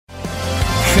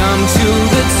to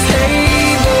the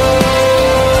table.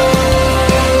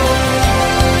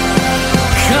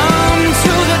 Come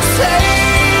to the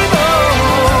table.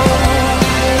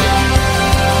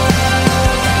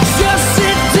 Just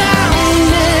sit down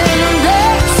and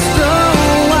rest a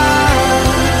while.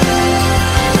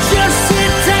 Just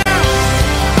sit down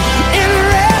and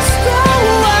rest a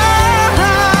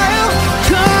while.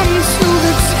 Come to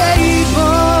the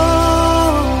table.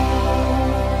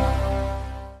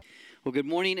 Well, good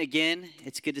morning again.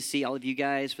 It's good to see all of you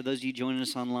guys. For those of you joining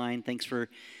us online, thanks for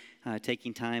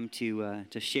taking time to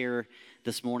share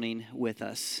this morning with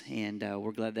us. And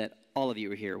we're glad that all of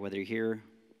you are here, whether you're here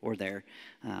or there.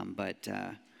 But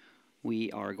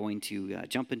we are going to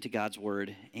jump into God's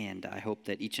Word, and I hope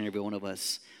that each and every one of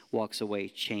us walks away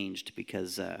changed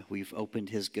because we've opened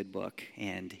His good book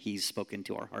and He's spoken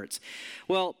to our hearts.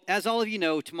 Well, as all of you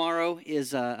know, tomorrow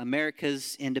is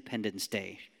America's Independence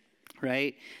Day.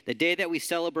 Right? The day that we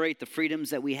celebrate the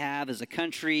freedoms that we have as a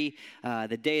country,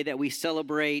 the day that we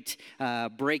celebrate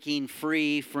breaking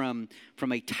free from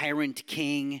a tyrant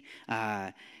king.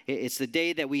 It's the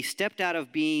day that we stepped out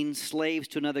of being slaves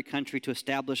to another country to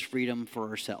establish freedom for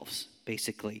ourselves,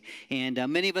 basically. And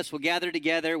many of us will gather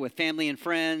together with family and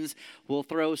friends. We'll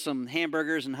throw some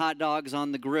hamburgers and hot dogs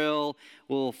on the grill.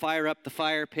 We'll fire up the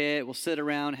fire pit. We'll sit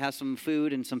around, have some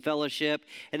food and some fellowship.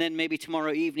 And then maybe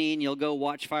tomorrow evening you'll go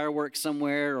watch fireworks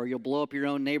somewhere, or you'll blow up your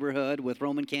own neighborhood with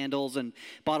Roman candles and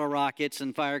bottle rockets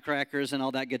and firecrackers and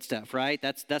all that good stuff, right?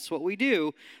 That's what we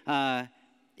do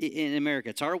in America.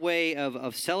 It's our way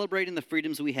of celebrating the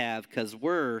freedoms we have because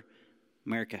we're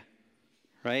America,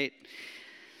 right?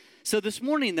 So this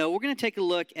morning, though, we're going to take a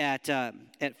look at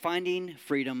finding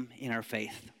freedom in our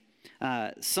faith.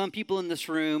 Some people in this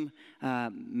room,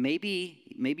 maybe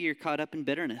you're caught up in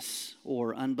bitterness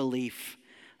or unbelief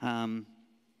or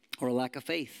a lack of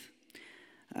faith.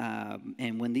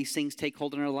 And when these things take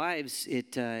hold in our lives,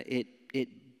 it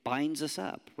binds us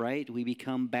up, right? We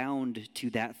become bound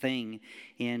to that thing,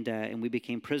 and we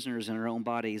became prisoners in our own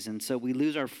bodies. And so we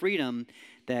lose our freedom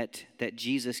that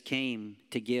Jesus came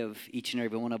to give each and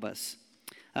every one of us.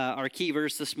 Our key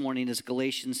verse this morning is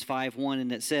Galatians 5:1,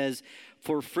 and it says,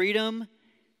 "For freedom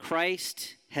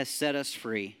Christ has set us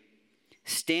free.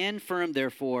 Stand firm,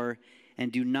 therefore, and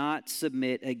do not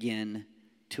submit again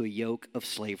to a yoke of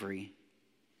slavery."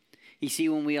 You see,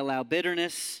 when we allow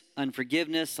bitterness,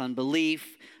 unforgiveness,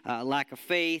 unbelief, lack of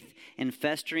faith, and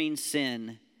festering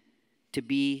sin to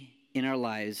be in our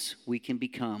lives, we can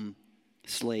become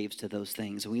slaves to those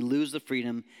things, and we lose the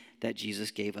freedom that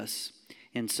Jesus gave us.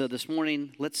 And so this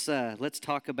morning, let's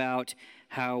talk about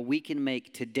how we can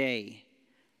make today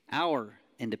our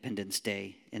Independence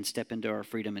Day and step into our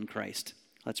freedom in Christ.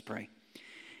 Let's pray.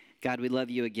 God, we love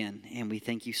you again, and we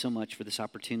thank you so much for this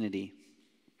opportunity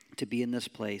to be in this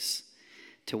place,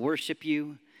 to worship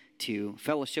you, to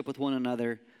fellowship with one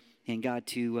another, and God,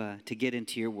 to get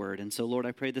into your word. And so, Lord,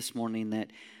 I pray this morning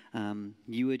that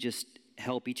you would just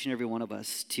help each and every one of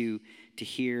us to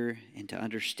hear and to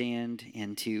understand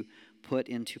and to put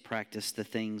into practice the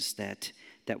things that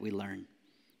we learn.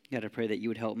 God, I pray that you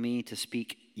would help me to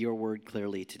speak your word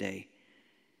clearly today.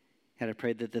 God, I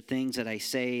pray that the things that I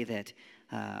say that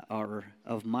are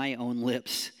of my own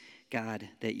lips, God,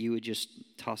 that you would just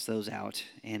toss those out,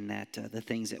 and that the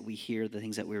things that we hear, the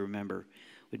things that we remember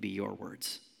would be your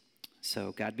words.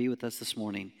 So, God, be with us this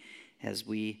morning as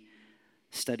we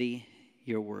study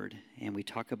your word and we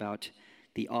talk about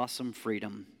the awesome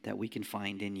freedom that we can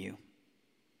find in you.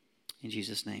 In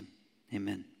Jesus' name,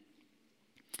 amen.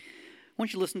 I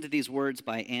want you to listen to these words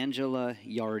by Angela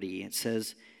Yardy. It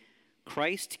says,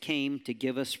 "Christ came to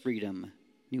give us freedom,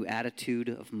 new attitude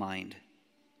of mind,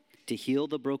 to heal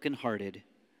the brokenhearted,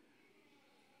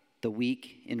 the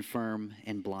weak, infirm,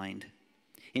 and blind.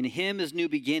 In him is new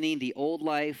beginning, the old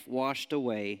life washed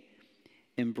away.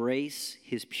 Embrace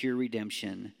his pure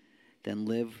redemption, then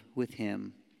live with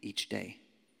him each day."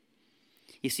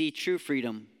 You see, true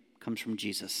freedom comes from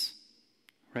Jesus,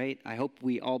 right? I hope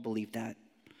we all believe that.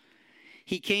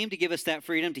 He came to give us that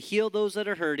freedom, to heal those that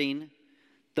are hurting,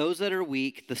 those that are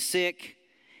weak, the sick,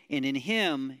 and in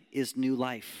him is new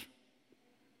life.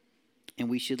 And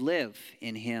we should live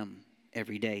in him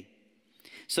every day.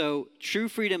 So true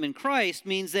freedom in Christ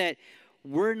means that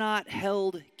we're not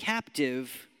held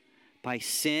captive by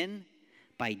sin,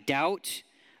 by doubt,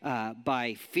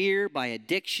 by fear, by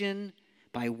addiction,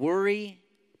 by worry.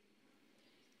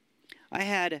 I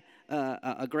had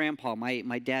a grandpa,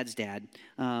 my dad's dad,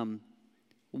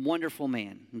 wonderful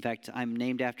man. In fact, I'm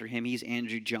named after him. He's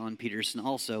Andrew John Peterson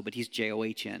also, but he's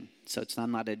John. So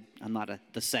I'm not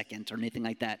the second or anything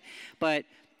like that. But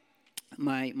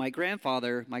my grandpa,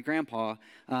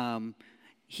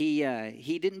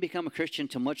 he didn't become a Christian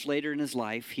until much later in his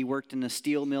life. He worked in a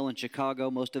steel mill in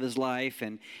Chicago most of his life,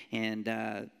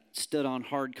 and stood on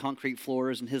hard concrete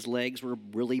floors, and his legs were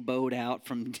really bowed out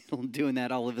from doing that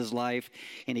all of his life.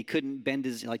 And he couldn't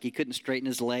he couldn't straighten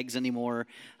his legs anymore.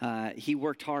 He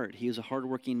worked hard. He was a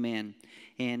hardworking man,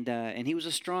 and he was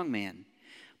a strong man.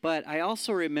 But I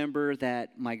also remember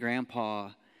that my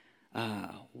grandpa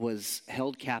was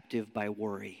held captive by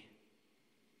worry.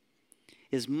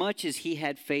 As much as he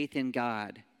had faith in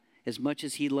God, as much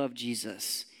as he loved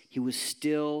Jesus, he was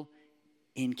still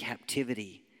in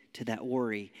captivity to that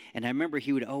worry. And I remember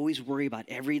he would always worry about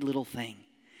every little thing.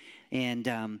 And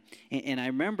I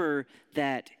remember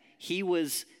that he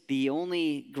was the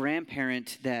only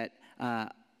grandparent that I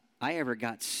ever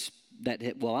got, I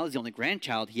was the only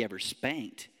grandchild he ever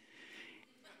spanked.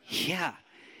 Yeah.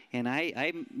 And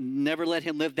I never let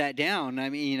him live that down. I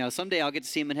mean, someday I'll get to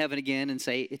see him in heaven again and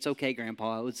say, it's okay,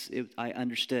 Grandpa. I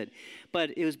understood.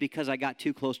 But it was because I got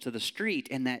too close to the street,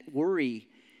 and that worry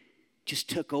just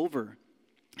took over.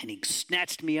 And he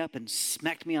snatched me up and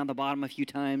smacked me on the bottom a few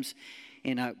times.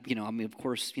 And, of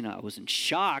course, I was in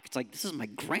shock. It's like, this is my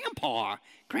grandpa.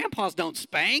 Grandpas don't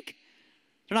spank.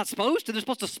 They're not supposed to. They're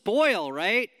supposed to spoil,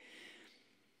 right?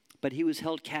 But he was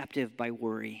held captive by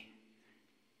worry.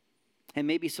 And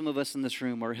maybe some of us in this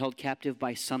room are held captive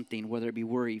by something, whether it be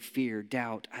worry, fear,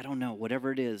 doubt, I don't know,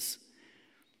 whatever it is.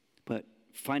 But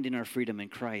finding our freedom in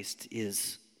Christ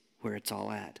is where it's all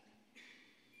at.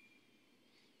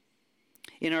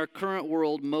 In our current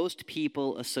world, most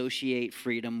people associate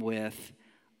freedom with,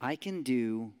 I can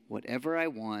do whatever I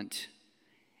want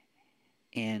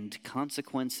and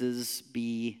consequences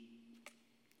be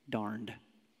darned,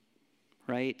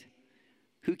 right?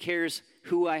 Who cares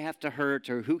who I have to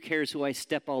hurt, or who cares who I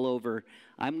step all over?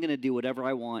 I'm going to do whatever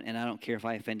I want, and I don't care if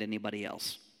I offend anybody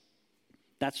else.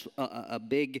 That's a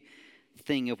big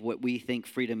thing of what we think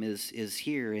freedom is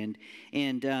here.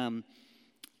 And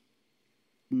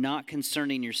not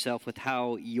concerning yourself with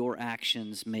how your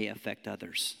actions may affect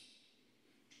others.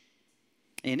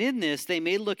 And in this, they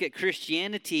may look at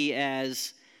Christianity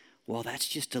as, well, that's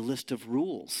just a list of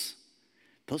rules.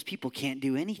 Those people can't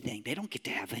do anything. They don't get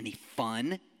to have any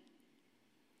fun.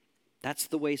 That's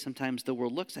the way sometimes the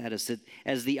world looks at us,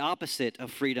 as the opposite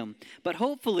of freedom. But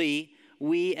hopefully,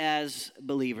 we as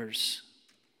believers,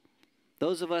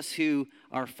 those of us who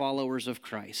are followers of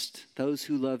Christ, those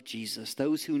who love Jesus,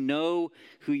 those who know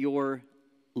who your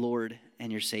Lord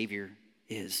and your Savior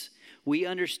is, we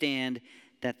understand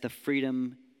that the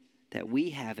freedom that we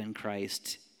have in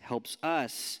Christ helps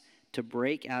us to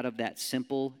break out of that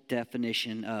simple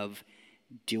definition of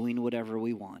doing whatever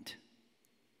we want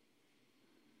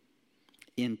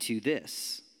into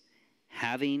this,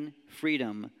 having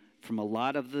freedom from a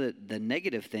lot of the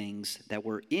negative things that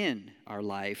were in our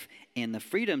life, and the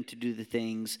freedom to do the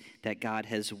things that God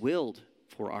has willed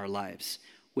for our lives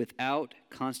without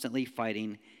constantly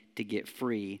fighting to get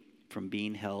free from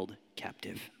being held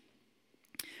captive.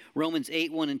 Romans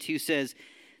 8:1-2 says,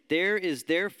 there is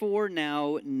therefore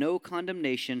now no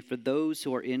condemnation for those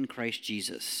who are in Christ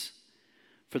Jesus.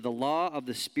 For the law of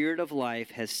the Spirit of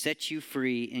life has set you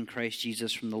free in Christ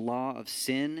Jesus from the law of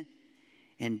sin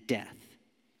and death.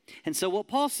 And so what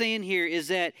Paul's saying here is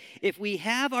that if we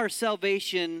have our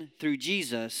salvation through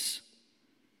Jesus,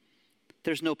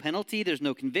 there's no penalty, there's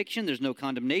no conviction, there's no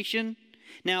condemnation.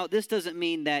 Now, this doesn't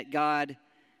mean that God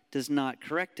does not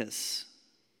correct us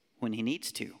when he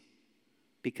needs to,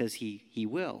 because he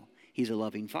will. He's a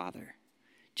loving father.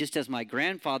 Just as my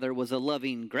grandfather was a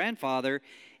loving grandfather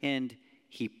and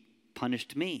he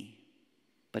punished me,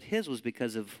 but his was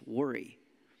because of worry.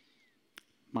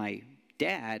 My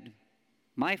dad,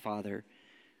 my father,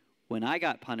 when I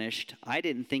got punished, I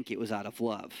didn't think it was out of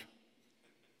love.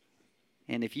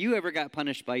 And if you ever got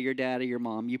punished by your dad or your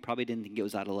mom, you probably didn't think it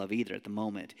was out of love either at the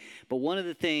moment. But one of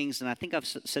the things, and I think I've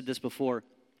said this before,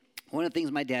 one of the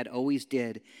things my dad always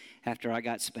did after I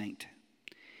got spanked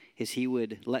is he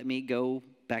would let me go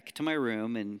back to my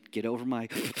room and get over my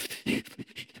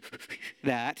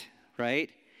that, right?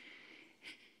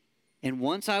 And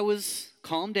once I was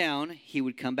calmed down, he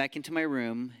would come back into my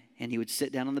room and he would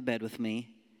sit down on the bed with me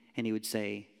and he would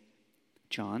say,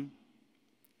 John,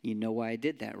 you know why I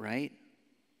did that, right?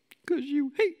 Because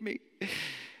you hate me.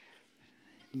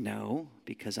 No,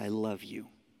 because I love you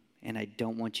and I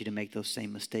don't want you to make those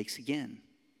same mistakes again.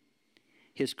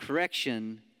 His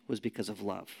correction was because of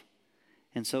love.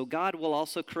 And so God will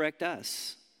also correct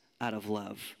us out of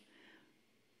love.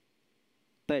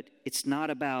 But it's not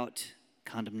about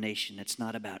condemnation. It's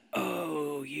not about,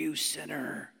 oh, you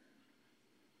sinner.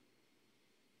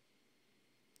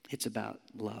 It's about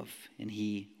love, and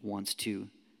he wants to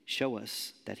show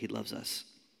us that he loves us.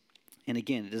 And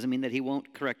again, it doesn't mean that he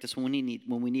won't correct us when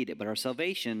we need it, but our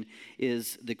salvation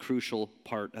is the crucial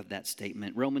part of that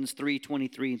statement. Romans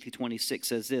 3:23-26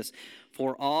 says this,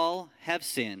 "For all have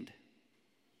sinned."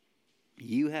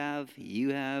 You have, I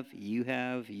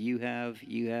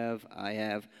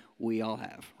have, we all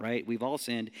have, right? We've all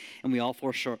sinned, and we all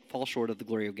fall short of the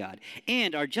glory of God.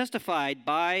 And are justified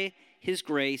by his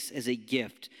grace as a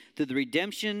gift through the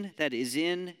redemption that is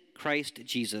in Christ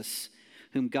Jesus,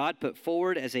 whom God put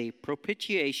forward as a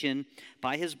propitiation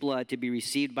by his blood to be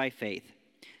received by faith.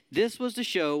 This was to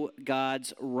show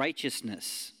God's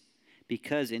righteousness,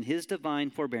 because in his divine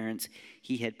forbearance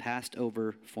he had passed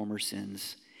over former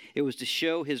sins. It was to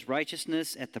show his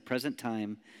righteousness at the present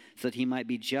time, so that he might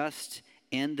be just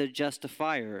and the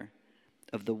justifier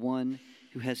of the one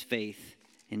who has faith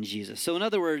in Jesus. So in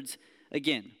other words,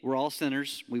 again, we're all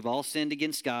sinners. We've all sinned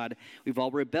against God. We've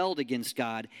all rebelled against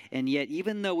God. And yet,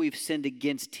 even though we've sinned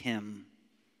against him,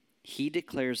 he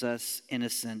declares us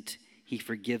innocent. He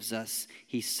forgives us.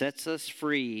 He sets us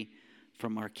free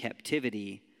from our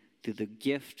captivity through the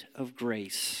gift of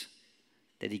grace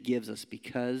that he gives us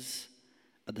because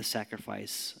of the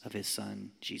sacrifice of his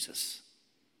son, Jesus.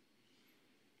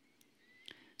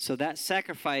 So that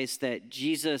sacrifice that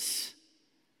Jesus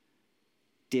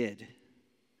did,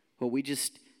 what we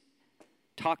just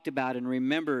talked about and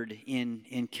remembered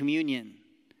in communion,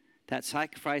 that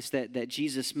sacrifice that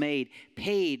Jesus made,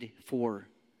 paid for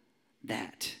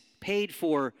that, paid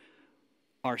for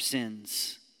our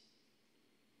sins.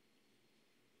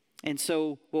 And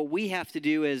so what we have to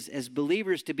do as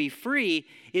believers to be free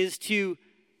is to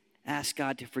ask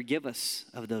God to forgive us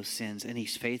of those sins. And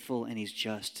he's faithful and he's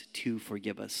just to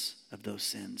forgive us of those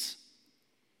sins.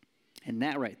 And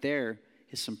that right there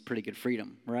is some pretty good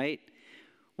freedom, right?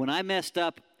 When I messed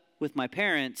up with my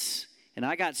parents and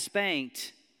I got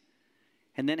spanked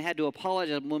and then had to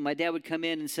apologize, when my dad would come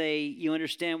in and say, "You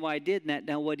understand why I did that?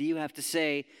 Now what do you have to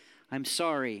say?" "I'm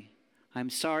sorry. I'm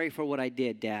sorry for what I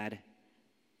did, Dad."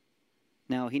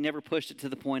 Now, he never pushed it to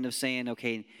the point of saying,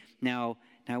 "Okay, now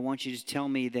I want you to tell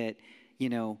me that,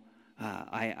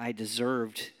 I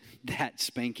deserved that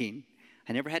spanking."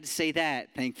 I never had to say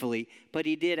that, thankfully. But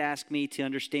he did ask me to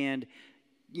understand,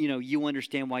 you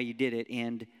understand why you did it,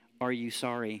 and are you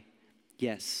sorry?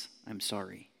 Yes, I'm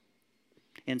sorry.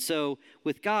 And so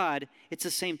with God, it's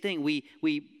the same thing.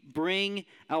 We bring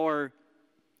our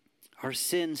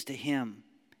sins to him.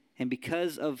 And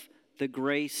because of the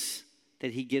grace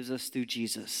that he gives us through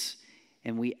Jesus,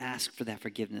 and we ask for that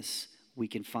forgiveness, we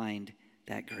can find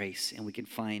that grace and we can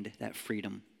find that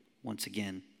freedom once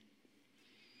again.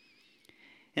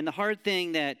 And the hard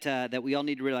thing that we all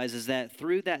need to realize is that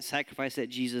through that sacrifice that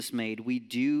Jesus made, we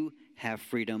do have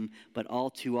freedom, but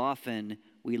all too often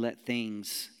we let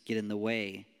things get in the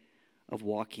way of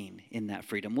walking in that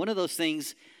freedom. One of those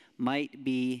things might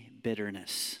be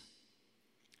bitterness,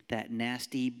 that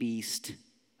nasty beast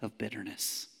of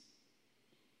bitterness.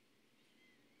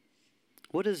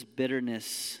 What does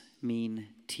bitterness mean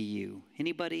to you?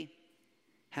 Anybody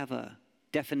have a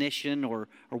definition or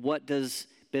what does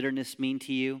bitterness mean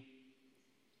to you?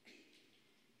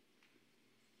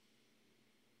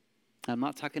 I'm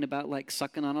not talking about like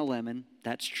sucking on a lemon.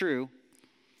 That's true.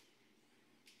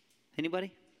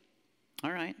 Anybody?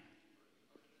 All right.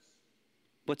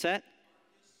 What's that?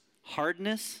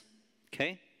 Hardness.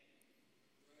 Okay.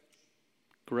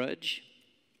 Grudge.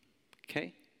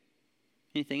 Okay.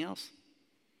 Anything else?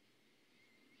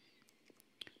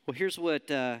 Well, here's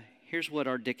what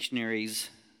our dictionaries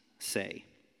say.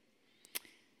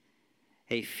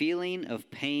 A feeling of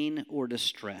pain or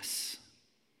distress.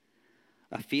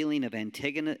 A feeling of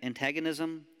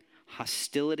antagonism,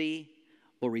 hostility,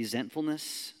 or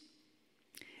resentfulness.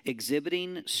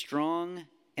 Exhibiting strong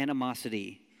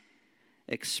animosity.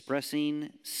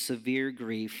 Expressing severe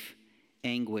grief,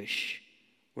 anguish,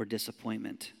 or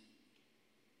disappointment.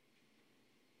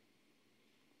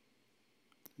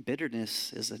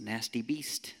 Bitterness is a nasty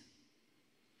beast.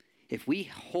 If we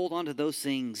hold on to those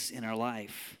things in our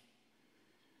life,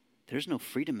 there's no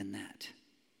freedom in that.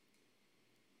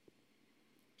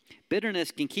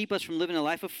 Bitterness can keep us from living a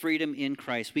life of freedom in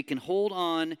Christ. We can hold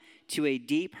on to a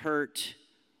deep hurt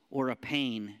or a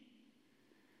pain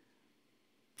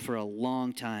for a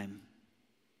long time.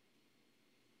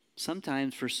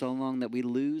 Sometimes for so long that we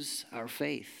lose our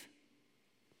faith.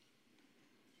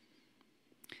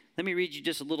 Let me read you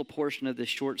just a little portion of this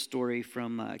short story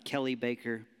from Kelly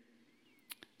Baker.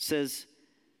 It says,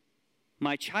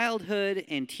 "My childhood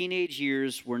and teenage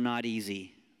years were not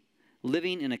easy,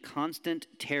 living in a constant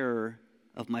terror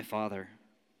of my father.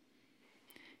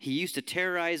 He used to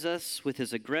terrorize us with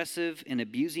his aggressive and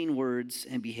abusing words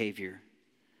and behavior.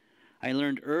 I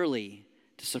learned early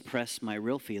to suppress my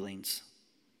real feelings,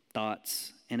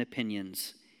 thoughts, and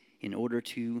opinions in order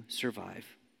to survive.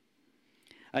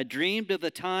 I dreamed of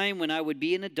the time when I would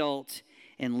be an adult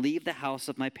and leave the house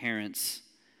of my parents,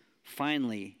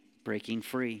 finally breaking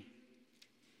free.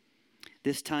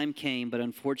 This time came, but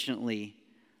unfortunately,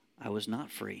 I was not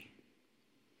free.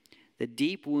 The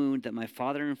deep wound that my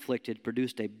father inflicted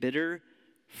produced a bitter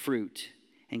fruit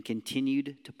and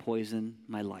continued to poison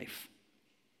my life.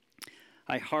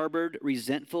 I harbored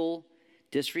resentful,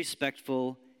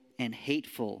 disrespectful, and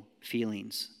hateful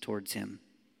feelings towards him.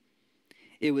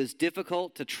 It was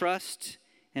difficult to trust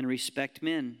and respect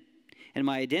men, and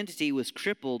my identity was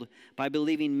crippled by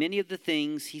believing many of the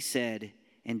things he said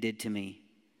and did to me.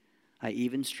 I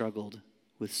even struggled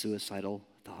with suicidal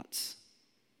thoughts.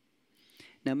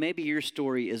 Now, maybe your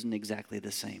story isn't exactly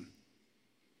the same.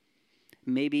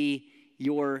 Maybe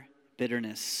your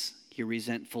bitterness, your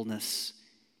resentfulness,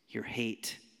 your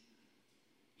hate,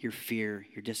 your fear,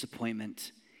 your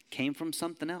disappointment came from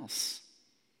something else.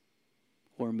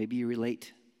 Or maybe you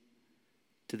relate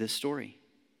to this story.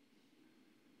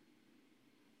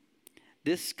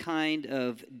 This kind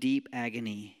of deep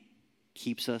agony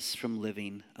keeps us from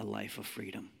living a life of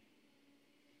freedom.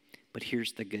 But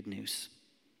here's the good news.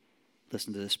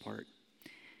 Listen to this part.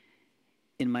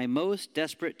 In my most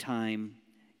desperate time,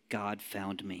 God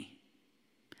found me.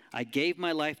 I gave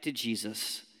my life to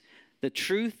Jesus. The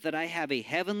truth that I have a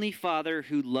heavenly Father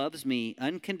who loves me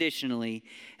unconditionally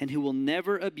and who will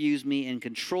never abuse me and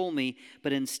control me,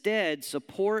 but instead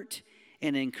support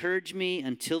and encourage me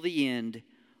until the end,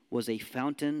 was a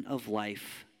fountain of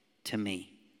life to me.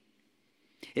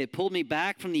 It pulled me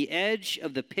back from the edge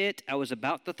of the pit I was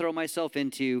about to throw myself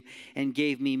into and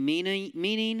gave me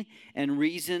meaning and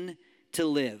reason to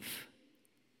live.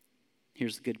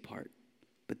 Here's the good part.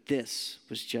 But this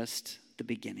was just the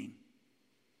beginning.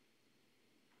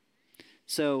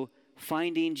 So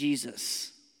finding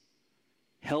Jesus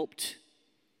helped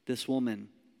this woman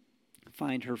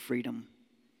find her freedom,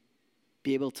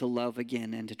 be able to love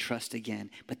again and to trust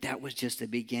again. But that was just the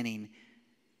beginning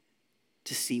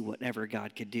to see whatever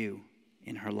God could do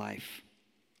in her life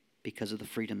because of the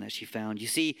freedom that she found. You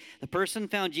see, the person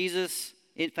found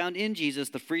in Jesus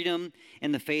the freedom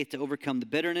and the faith to overcome the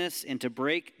bitterness and to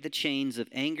break the chains of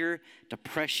anger,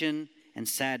 depression, and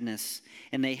sadness.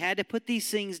 And they had to put these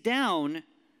things down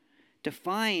to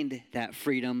find that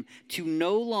freedom, to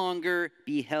no longer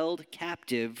be held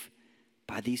captive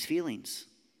by these feelings.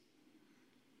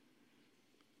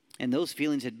 And those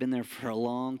feelings had been there for a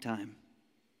long time.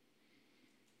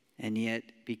 And yet,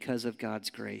 because of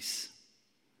God's grace,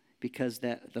 because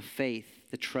that the faith,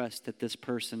 the trust that this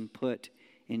person put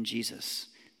in Jesus,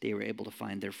 they were able to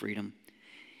find their freedom.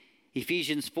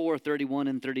 Ephesians 4:31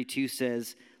 and 32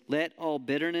 says, "Let all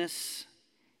bitterness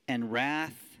and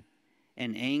wrath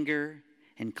and anger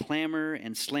and clamor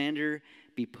and slander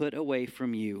be put away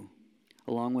from you,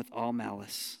 along with all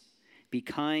malice. Be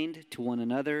kind to one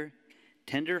another,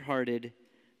 tender-hearted,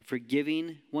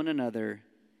 forgiving one another,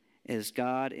 as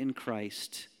God in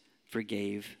Christ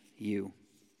forgave you."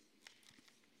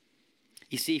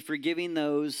 You see, forgiving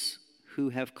those who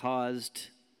have caused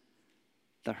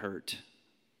the hurt,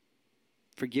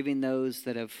 forgiving those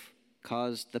that have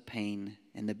caused the pain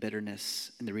and the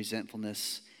bitterness and the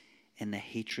resentfulness and the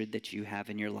hatred that you have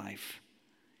in your life,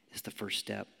 is the first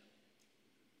step.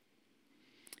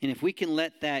 And if we can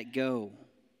let that go,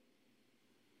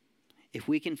 if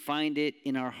we can find it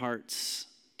in our hearts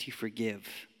to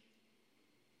forgive,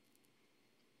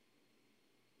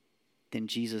 then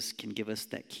Jesus can give us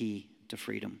that key to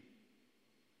freedom.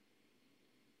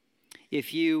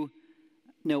 If you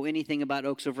know anything about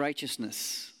Oaks of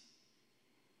Righteousness,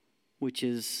 which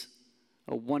is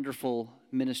a wonderful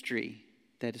ministry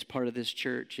that is part of this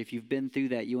church, if you've been through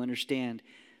that, you understand.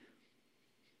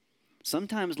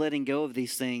 Sometimes letting go of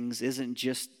these things isn't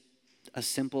just a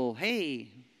simple, hey,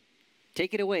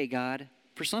 take it away, God.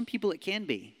 For some people it can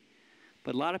be.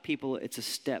 But a lot of people, it's a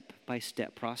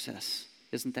step-by-step process.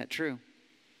 Isn't that true?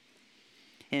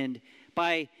 And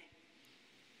by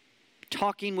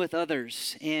talking with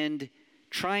others and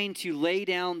trying to lay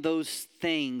down those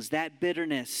things, that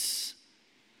bitterness,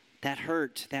 that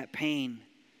hurt, that pain,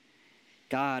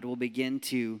 God will begin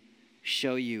to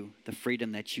show you the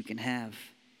freedom that you can have.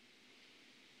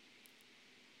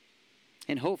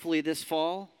 And hopefully this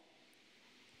fall,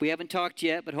 we haven't talked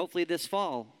yet, but hopefully this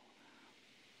fall,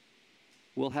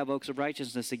 we'll have Oaks of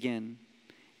Righteousness again.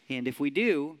 And if we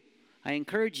do, I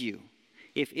encourage you,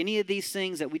 if any of these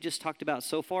things that we just talked about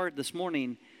so far this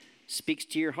morning speaks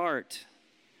to your heart,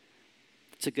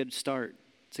 It's a good start.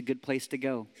 It's a good place to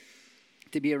go,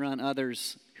 to be around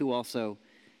others who also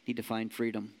need to find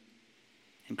freedom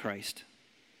in Christ.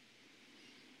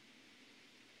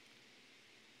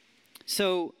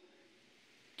 So,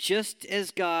 just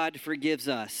as God forgives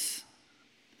us,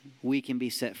 we can be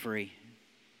set free.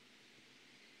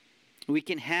 We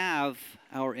can have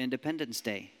our Independence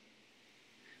Day.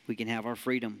 We can have our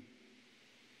freedom.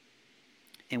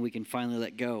 And we can finally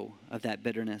let go of that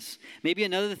bitterness. Maybe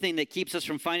another thing that keeps us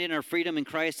from finding our freedom in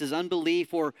Christ is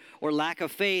unbelief or lack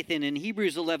of faith. And in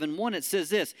Hebrews 11:1, it says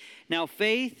this: "Now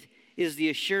faith is the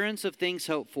assurance of things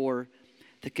hoped for,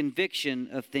 the conviction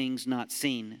of things not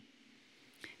seen."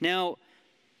 Now,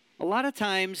 a lot of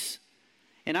times,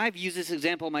 and I've used this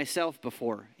example myself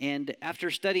before, and after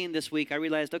studying this week, I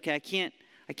realized, okay, I can't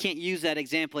use that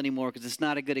example anymore because it's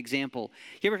not a good example.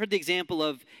 You ever heard the example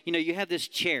of, you have this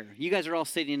chair. You guys are all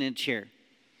sitting in a chair.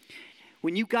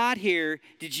 When you got here,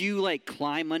 did you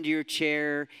climb under your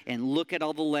chair and look at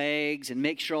all the legs and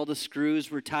make sure all the screws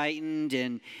were tightened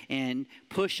and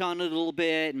push on it a little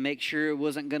bit and make sure it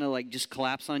wasn't going to just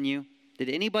collapse on you? Did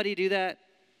anybody do that?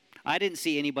 I didn't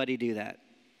see anybody do that.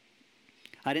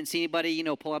 I didn't see anybody,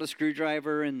 pull out a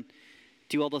screwdriver and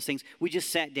do all those things. We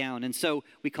just sat down, and so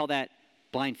we call that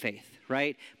blind faith,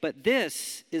 right? But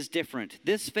this is different.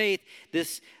 This faith,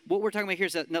 what we're talking about here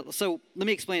is that, no, so let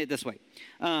me explain it this way.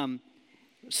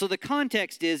 So the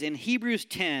context is in Hebrews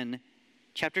 10,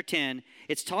 chapter 10,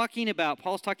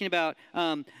 Paul's talking about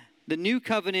the new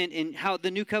covenant and how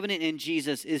the new covenant in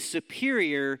Jesus is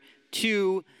superior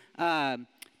to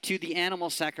the animal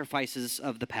sacrifices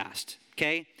of the past,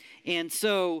 okay? And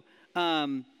so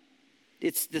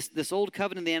it's this old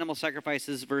covenant, the animal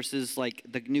sacrifices, versus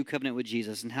the new covenant with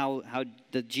Jesus, and how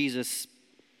the Jesus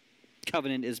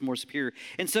covenant is more superior.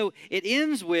 And so it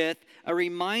ends with a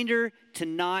reminder to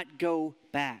not go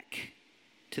back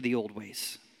to the old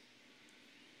ways,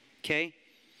 okay?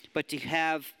 But to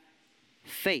have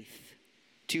faith,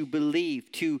 to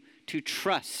believe, to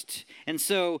trust. And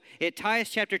so it ties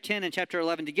chapter 10 and chapter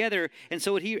 11 together. And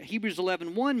so what Hebrews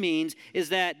 11:1 means is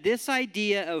that this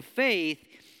idea of faith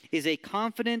is a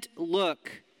confident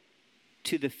look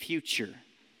to the future.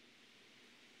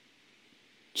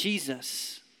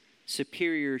 Jesus,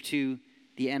 superior to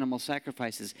the animal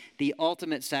sacrifices, the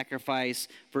ultimate sacrifice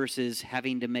versus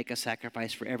having to make a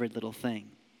sacrifice for every little thing.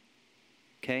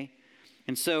 Okay?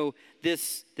 And so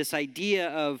this idea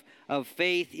of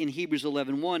faith in Hebrews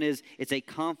 11:1 is it's a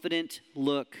confident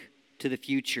look to the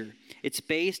future. It's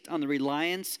based on the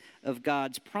reliance of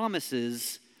God's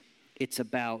promises. It's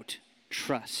about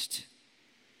trust.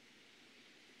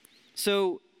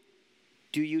 So,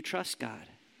 do you trust God?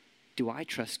 Do I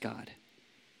trust God?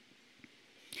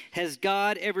 Has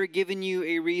God ever given you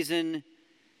a reason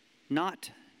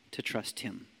not to trust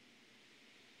Him?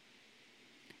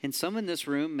 And some in this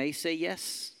room may say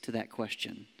yes to that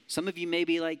question. Some of you may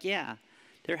be like, yeah,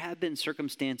 there have been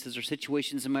circumstances or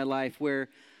situations in my life where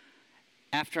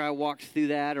after I walked through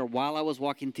that or while I was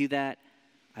walking through that,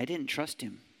 I didn't trust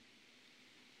Him.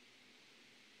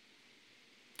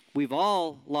 We've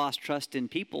all lost trust in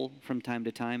people from time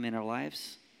to time in our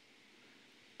lives.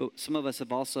 But some of us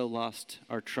have also lost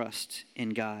our trust in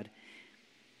God.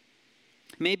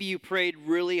 Maybe you prayed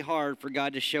really hard for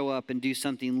God to show up and do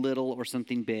something little or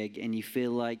something big, and you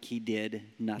feel like He did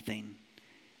nothing.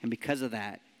 And because of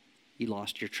that, you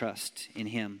lost your trust in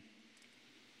Him.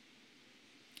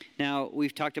 Now,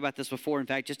 we've talked about this before. In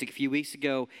fact, just a few weeks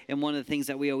ago, and one of the things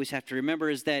that we always have to remember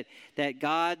is that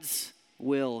God's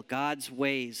will, God's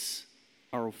ways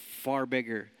are far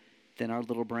bigger than our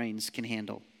little brains can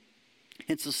handle.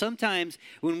 And so sometimes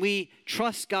when we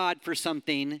trust God for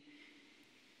something,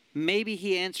 maybe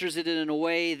He answers it in a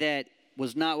way that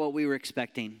was not what we were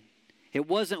expecting. It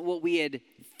wasn't what we had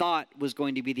thought was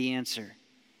going to be the answer.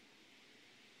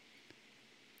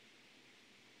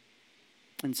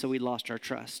 And so we lost our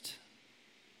trust.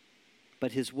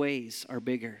 But His ways are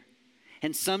bigger.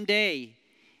 And someday,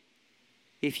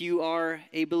 if you are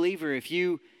a believer, if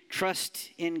you trust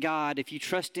in God, if you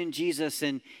trust in Jesus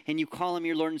and you call Him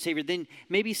your Lord and Savior, then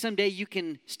maybe someday you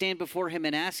can stand before Him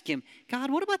and ask Him,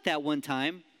 God, what about that one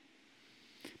time?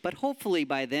 But hopefully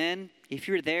by then, if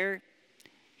you're there,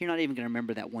 you're not even going to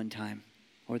remember that one time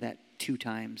or that 2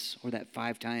 times or that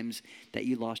 5 times that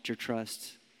you lost your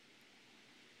trust.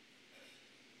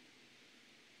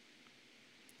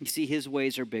 You see, His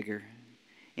ways are bigger.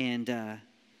 And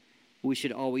we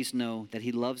should always know that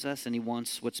He loves us and He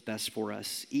wants what's best for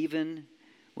us, even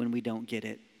when we don't get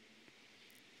it.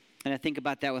 And I think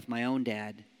about that with my own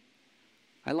dad.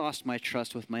 I lost my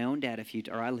trust with my own dad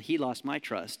he lost my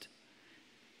trust.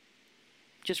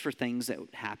 Just for things that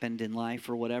happened in life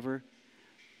or whatever.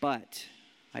 But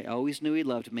I always knew he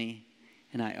loved me,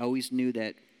 and I always knew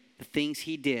that the things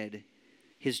he did,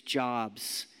 his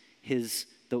jobs, the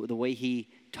way he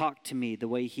talked to me, the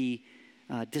way he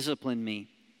disciplined me,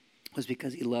 was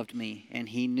because he loved me, and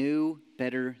he knew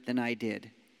better than I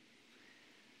did.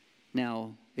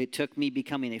 Now, it took me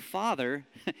becoming a father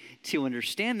to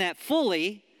understand that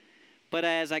fully, but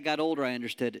as I got older, I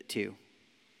understood it too.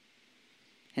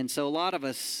 And so a lot of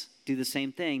us do the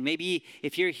same thing. Maybe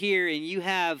if you're here and you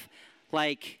have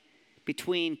like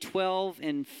between 12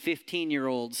 and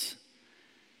 15-year-olds,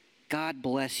 God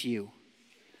bless you.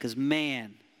 Because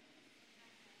man,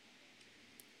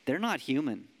 they're not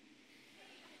human.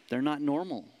 They're not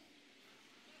normal.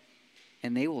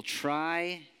 And they will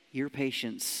try your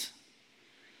patience.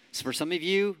 So for some of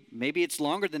you, maybe it's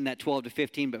longer than that 12 to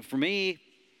 15, but for me,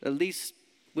 at least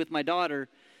with my daughter,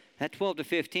 that 12 to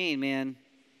 15, man,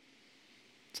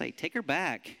 it's like, take her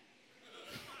back.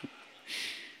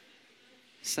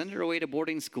 Send her away to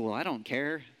boarding school. I don't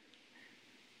care.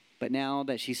 But now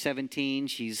that she's 17,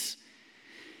 she's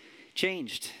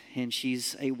changed, and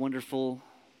she's a wonderful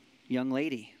young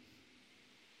lady.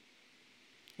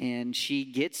 And she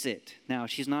gets it. Now,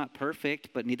 she's not perfect,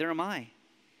 but neither am I.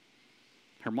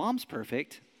 Her mom's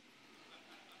perfect,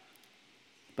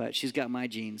 but she's got my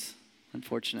genes,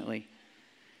 unfortunately.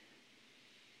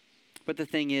 But the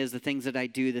thing is, the things that I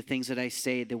do, the things that I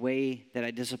say, the way that I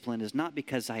discipline is not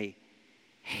because I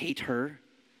hate her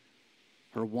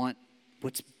or want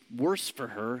what's worse for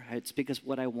her. It's because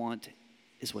what I want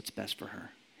is what's best for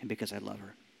her, and because I love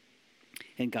her.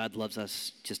 And God loves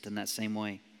us just in that same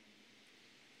way.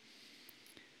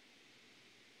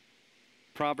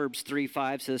 Proverbs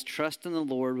 3:5 says, "Trust in the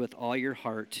Lord with all your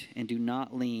heart and do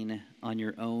not lean on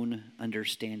your own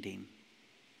understanding."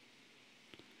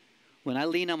 When I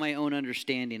lean on my own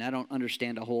understanding, I don't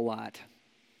understand a whole lot.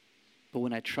 But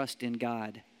when I trust in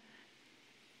God,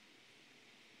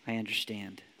 I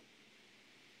understand.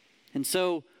 And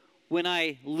so when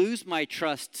I lose my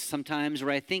trust sometimes, or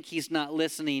I think he's not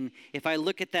listening, if I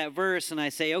look at that verse and I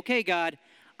say, okay, God,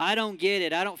 I don't get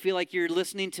it. I don't feel like you're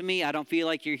listening to me. I don't feel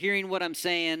like you're hearing what I'm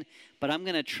saying, but I'm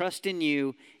going to trust in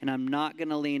you, and I'm not going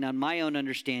to lean on my own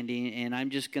understanding, and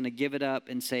I'm just going to give it up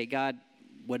and say, God,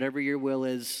 whatever your will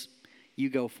is, you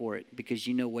go for it, because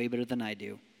you know way better than I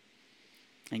do.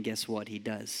 And guess what? He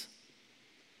does.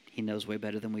 He knows way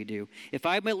better than we do. If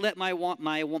I let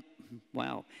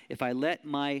if I let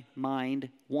my mind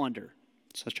wander,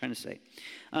 so I was trying to say,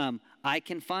 I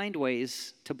can find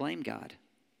ways to blame God.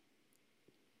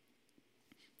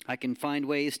 I can find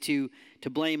ways to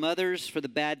blame others for the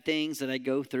bad things that I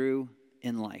go through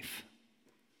in life,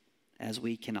 as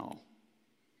we can all.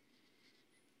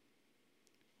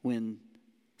 When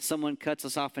someone cuts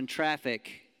us off in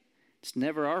traffic, it's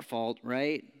never our fault,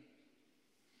 right?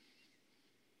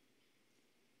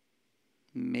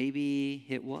 Maybe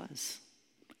it was.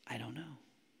 I don't know.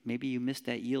 Maybe you missed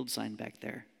that yield sign back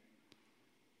there.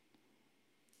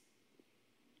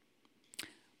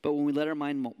 But when we let our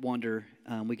mind wander,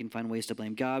 we can find ways to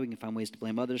blame God. We can find ways to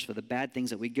blame others for the bad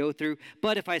things that we go through.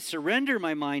 But if I surrender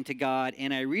my mind to God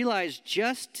and I realize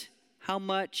just how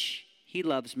much he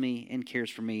loves me and cares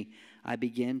for me, I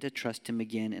begin to trust him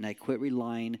again, and I quit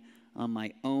relying on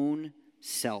my own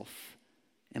self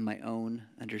and my own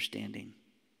understanding.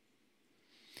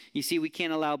 You see, we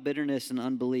can't allow bitterness and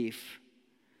unbelief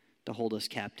to hold us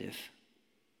captive.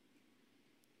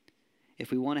 If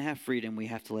we want to have freedom, we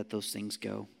have to let those things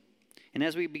go. And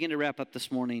as we begin to wrap up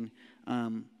this morning,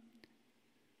 I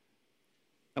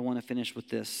want to finish with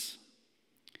this.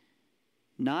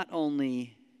 Not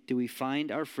only do we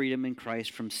find our freedom in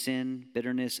Christ from sin,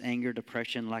 bitterness, anger,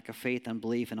 depression, lack of faith,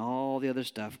 unbelief, and all the other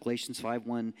stuff, Galatians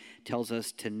 5:1 tells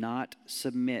us to not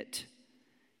submit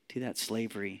to that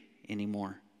slavery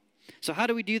anymore. So how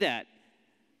do we do that?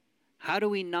 How do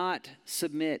we not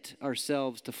submit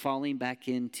ourselves to falling back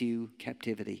into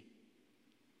captivity?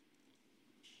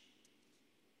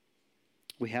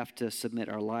 We have to submit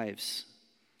our lives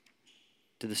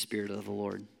to the Spirit of the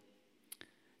Lord.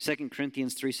 2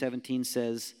 Corinthians 3:17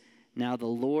 says, "Now the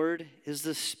Lord is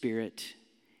the Spirit,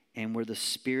 and where the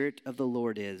Spirit of the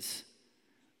Lord is,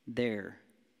 there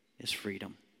is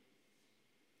freedom."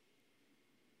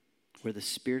 Where the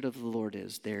Spirit of the Lord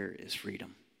is, there is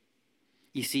freedom.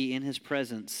 You see, in his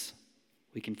presence,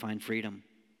 we can find freedom.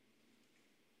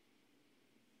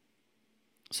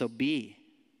 So be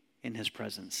in his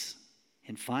presence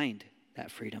and find that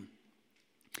freedom.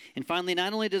 And finally,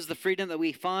 not only does the freedom that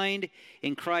we find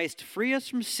in Christ free us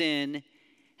from sin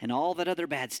and all that other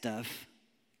bad stuff,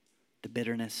 the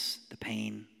bitterness, the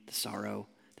pain, the sorrow,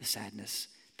 the sadness,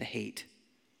 the hate,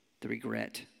 the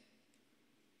regret.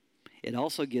 It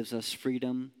also gives us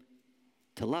freedom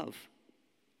to love,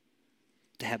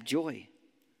 to have joy,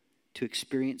 to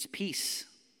experience peace,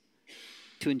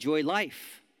 to enjoy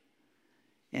life,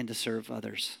 and to serve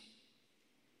others.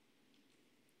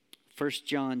 1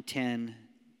 John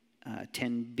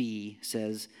 10:10b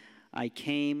says, I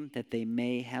came that they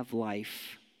may have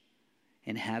life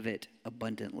and have it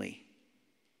abundantly.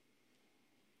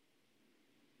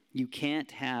 You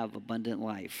can't have abundant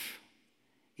life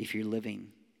if you're living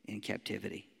in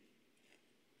captivity.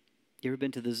 You ever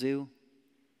been to the zoo?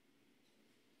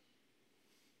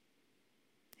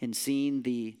 And seen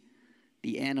the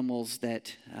animals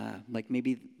that, like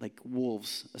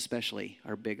wolves especially,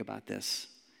 are big about this.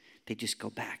 They just go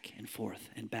back and forth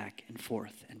and back and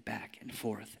forth and back and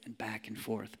forth and back and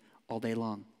forth all day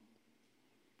long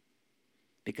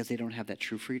because they don't have that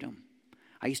true freedom.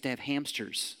 I used to have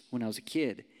hamsters when I was a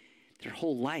kid. Their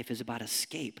whole life is about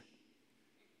escape.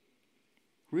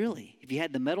 Really. If you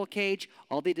had the metal cage,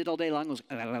 all they did all day long was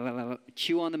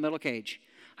chew on the metal cage.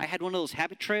 I had one of those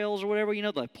habit trails or whatever,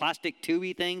 the plastic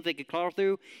tubey things they could crawl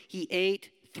through. He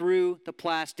ate through the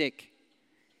plastic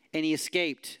and he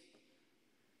escaped.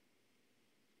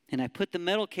 And I put the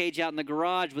metal cage out in the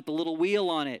garage with the little wheel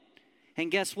on it.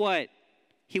 And guess what?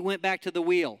 He went back to the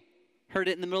wheel. Heard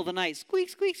it in the middle of the night. Squeak,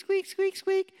 squeak, squeak, squeak,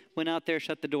 squeak. Went out there,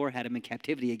 shut the door, had him in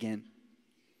captivity again.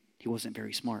 He wasn't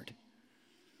very smart.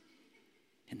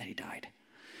 And then he died.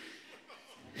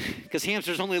 Because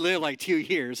hamsters only live like 2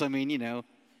 years. I mean, it's a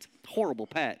horrible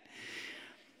pet.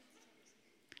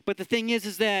 But the thing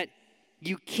is that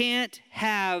you can't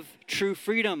have true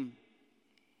freedom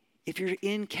if you're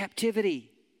in captivity.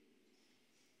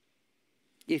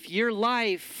 If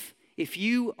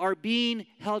you are being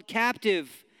held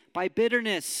captive by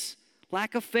bitterness,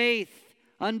 lack of faith,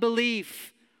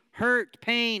 unbelief, hurt,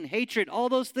 pain, hatred, all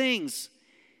those things,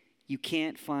 you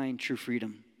can't find true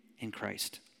freedom in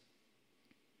Christ.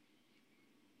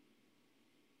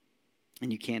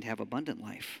 And you can't have abundant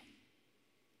life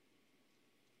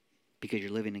because you're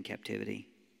living in captivity.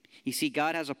 You see,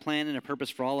 God has a plan and a purpose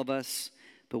for all of us,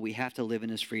 but we have to live in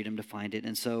His freedom to find it.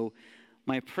 And so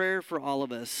my prayer for all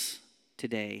of us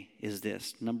today is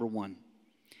this. Number one,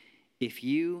 if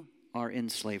you are in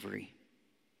slavery,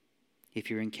 if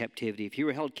you're in captivity, if you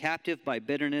were held captive by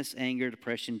bitterness, anger,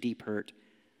 depression, deep hurt,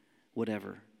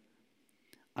 whatever,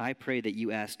 I pray that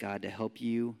you ask God to help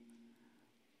you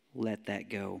let that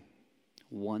go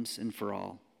once and for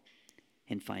all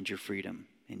and find your freedom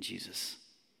in Jesus.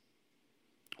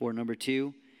 Or number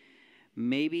two,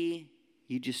 maybe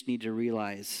you just need to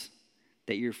realize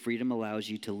that your freedom allows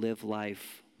you to live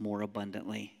life more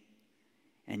abundantly,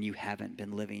 and you haven't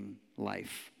been living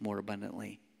life more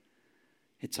abundantly.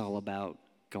 It's all about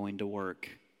going to work,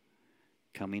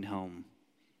 coming home,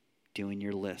 doing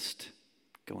your list,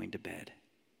 going to bed.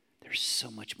 There's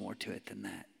so much more to it than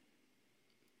that.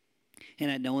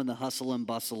 And I know in the hustle and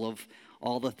bustle of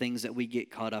all the things that we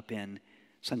get caught up in,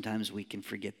 sometimes we can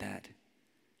forget that.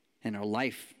 And our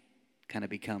life kind of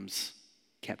becomes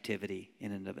captivity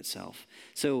in and of itself.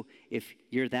 So if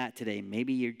you're that today,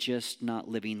 maybe you're just not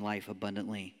living life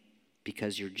abundantly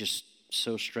because you're just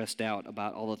so stressed out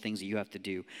about all the things that you have to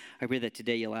do. I pray that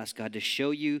today you'll ask God to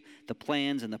show you the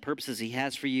plans and the purposes He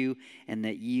has for you, and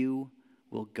that you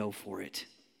will go for it,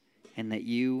 and that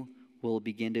you will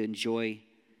begin to enjoy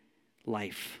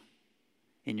life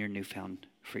in your newfound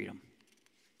freedom.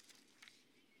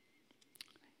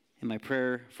 And my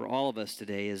prayer for all of us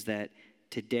today is that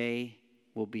today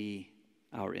will be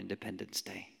our Independence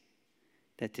Day.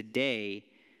 That today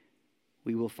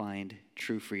we will find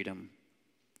true freedom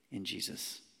in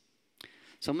Jesus.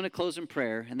 So I'm going to close in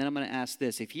prayer, and then I'm going to ask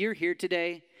this. If you're here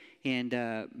today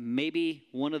and maybe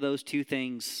one of those two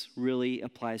things really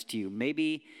applies to you,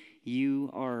 maybe you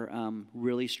are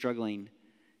really struggling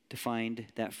to find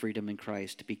that freedom in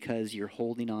Christ because you're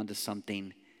holding on to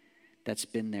something that's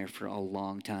been there for a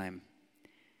long time,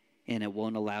 and it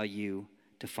won't allow you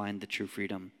to find the true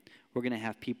freedom. We're going to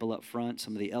have people up front,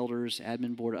 some of the elders,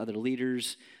 admin board, other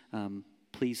leaders.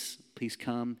 Please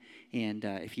come. And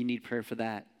if you need prayer for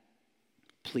that,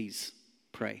 please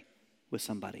pray with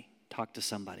somebody. Talk to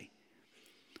somebody.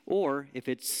 Or if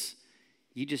it's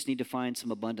you just need to find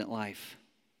some abundant life.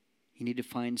 You need to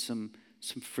find some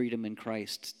freedom in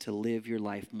Christ to live your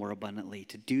life more abundantly,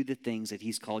 to do the things that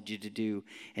He's called you to do,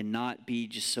 and not be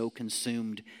just so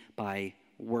consumed by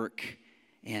work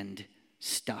and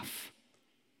stuff,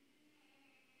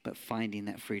 but finding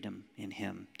that freedom in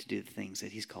Him to do the things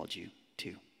that He's called you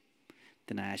to.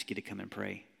 Then I ask you to come and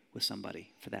pray with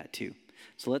somebody for that too.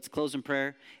 So let's close in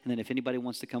prayer, and then if anybody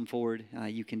wants to come forward,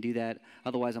 you can do that.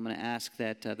 Otherwise, I'm going to ask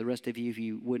that the rest of you, if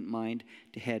you wouldn't mind,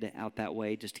 to head out that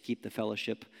way just to keep the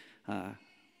fellowship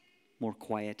more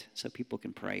quiet so people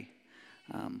can pray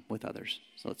with others.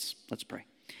 So let's pray.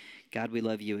 God, we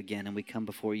love you again, and we come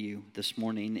before you this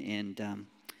morning. And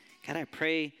God, I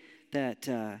pray that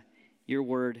your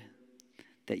word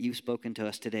that you've spoken to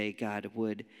us today, God,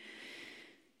 would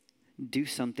do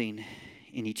something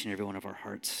in each and every one of our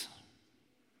hearts.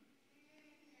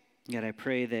 God, I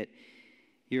pray that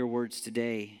your words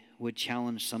today would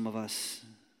challenge some of us.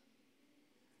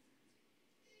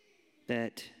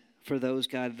 That for those,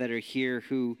 God, that are here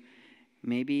who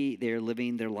maybe they're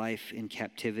living their life in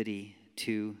captivity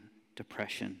to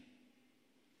depression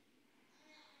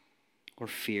or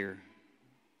fear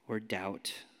or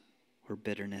doubt or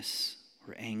bitterness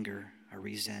or anger or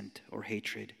resent or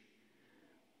hatred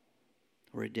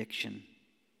or addiction.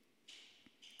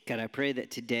 God, I pray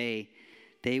that today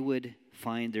they would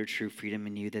find their true freedom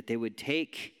in you, that they would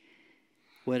take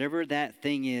whatever that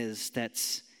thing is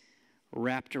that's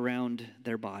wrapped around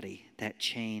their body, that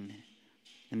chain,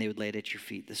 and they would lay it at your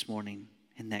feet this morning.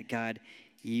 And that, God,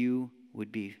 you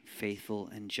would be faithful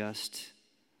and just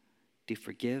to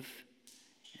forgive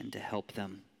and to help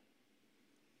them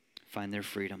find their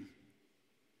freedom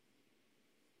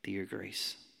through your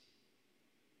grace.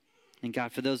 And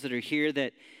God, for those that are here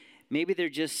that maybe they're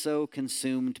just so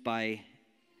consumed by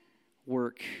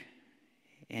work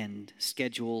and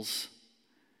schedules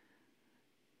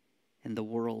and the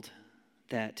world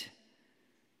that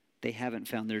they haven't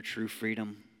found their true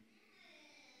freedom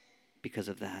because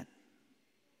of that.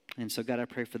 And so, God, I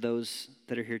pray for those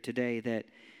that are here today that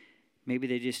maybe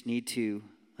they just need to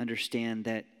understand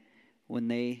that when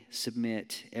they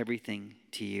submit everything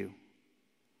to you,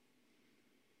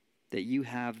 that you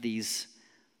have these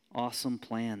awesome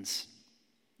plans.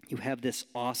 You have this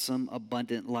awesome,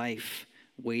 abundant life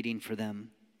waiting for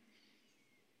them.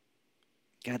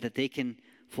 God, that they can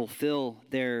fulfill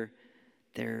their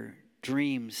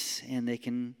dreams and they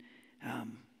can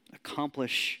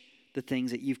accomplish the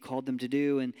things that you've called them to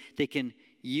do, and they can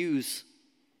use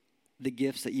the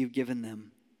gifts that you've given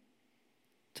them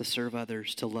to serve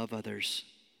others, to love others,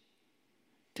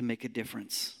 to make a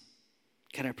difference.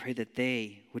 God, I pray that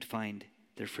they would find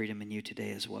their freedom in you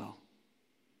today as well.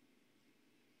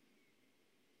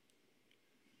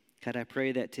 God, I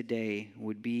pray that today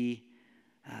would be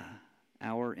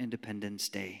our Independence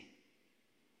Day,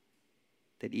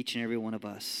 that each and every one of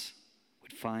us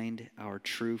would find our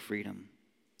true freedom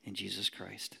in Jesus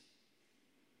Christ.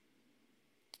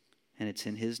 And it's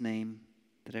in his name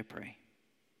that I pray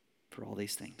for all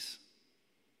these things.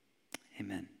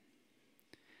 Amen.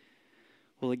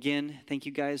 Well, again, thank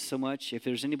you guys so much. If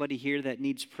there's anybody here that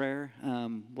needs prayer,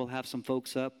 we'll have some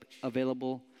folks up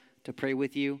available to pray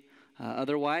with you.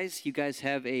 Otherwise, you guys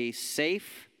have a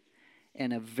safe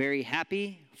and a very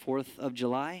happy 4th of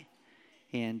July.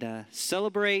 And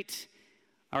celebrate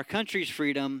our country's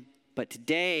freedom, but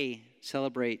today,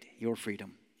 celebrate your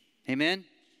freedom. Amen?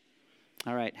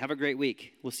 All right, have a great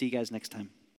week. We'll see you guys next time.